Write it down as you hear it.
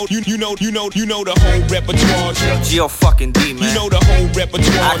You know the whole repertoire. Yo, fucking D, man. You know the whole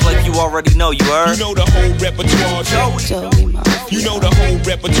repertoire. Act like you already know, you heard? You know the whole repertoire. You know the whole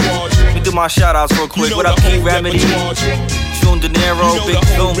repertoire. Let me do my shout-outs real quick. What up, Key Remedy? June De Niro, Big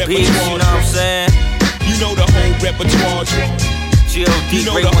Film Beats, you know what I'm saying? You know the whole repertoire. G.O.D.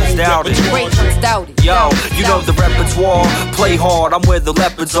 Great Ones Doubted. Yo, you know the repertoire. Play hard, I'm where the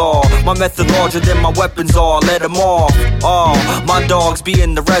leopards are. My method larger than my weapons are. Let them off. Oh, my dogs be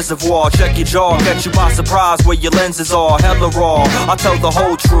in the reservoir. Check your jaw, catch you by surprise where your lenses are. Hella raw, I tell the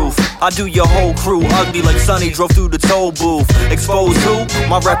whole truth. I do your whole crew ugly like Sonny drove through the toll booth. Expose who?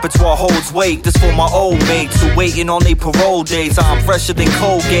 My repertoire holds weight. This for my old mates who waiting on their parole dates. I'm fresher than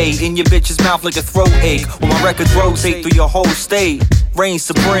Colgate in your bitch's mouth like a throat ache. When my records rotate through your whole state. Reign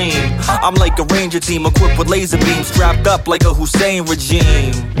supreme. I'm like a ranger team equipped with laser beams, strapped up like a Hussein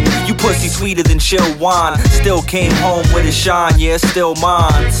regime. You pussy sweeter than chill wine. Still came home with a shine, yeah, still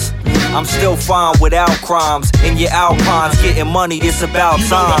mines. I'm still fine without crimes. In your alpines, getting money, it's about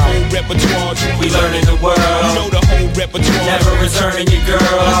time. You know the whole repertoire. We learning the world. You know the whole repertoire. Never returning your girl.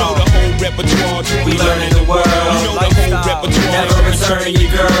 You know the whole repertoire. We learning the world. You know the whole repertoire. Never returning your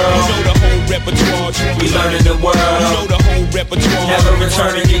girl. You know the whole repertoire. We learning the world. You know the whole repertoire. Never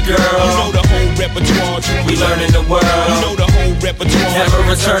returning your girl. You know the whole repertoire. We learning the world. You know the whole repertoire. Never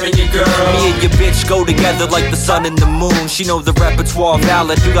returning your girl. Me and your bitch go together like the sun and the moon. She know the repertoire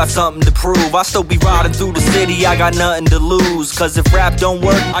valid. You got something to prove. I still be riding through the city. I got nothing to lose. Cause if rap don't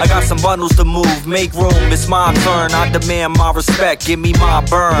work, I got some bundles to move. Make room, it's my turn. I demand my respect. Give me my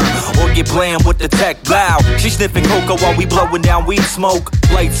burn. Or get bland with the tech. Blow. She sniffing coca while we blowing down weed smoke.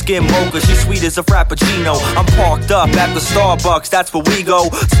 Light skin mocha. She sweet as a frappuccino. I'm parked up at the Starbucks. That's where we go.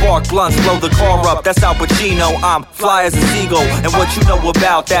 Spark blunts, blow the car up. That's Al Pacino. I'm fly as a seagull. And what you know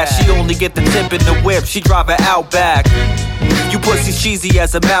about that? She only get the tip in the whip. She drive it out back. You pussies cheesy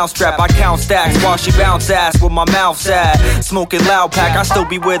as a mousetrap. I count stacks while she bounce ass where my mouth's at. Smoking loud pack, I still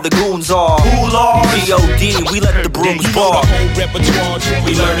be where the goons are. G.O.D. We let the brooms bark.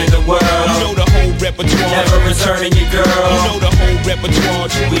 We learning the world. You know the whole repertoire. Never returning your girl. You know the whole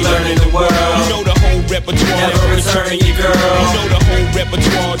repertoire. We learning the world. You know the whole repertoire. Never returning your girl. You know the whole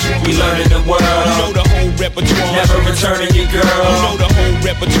repertoire. We learning the world. You know the whole repertoire. Never returning your girl. You know the whole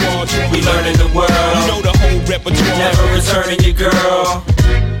repertoire. We learning the world. You know the whole repertoire. Never returning your girl.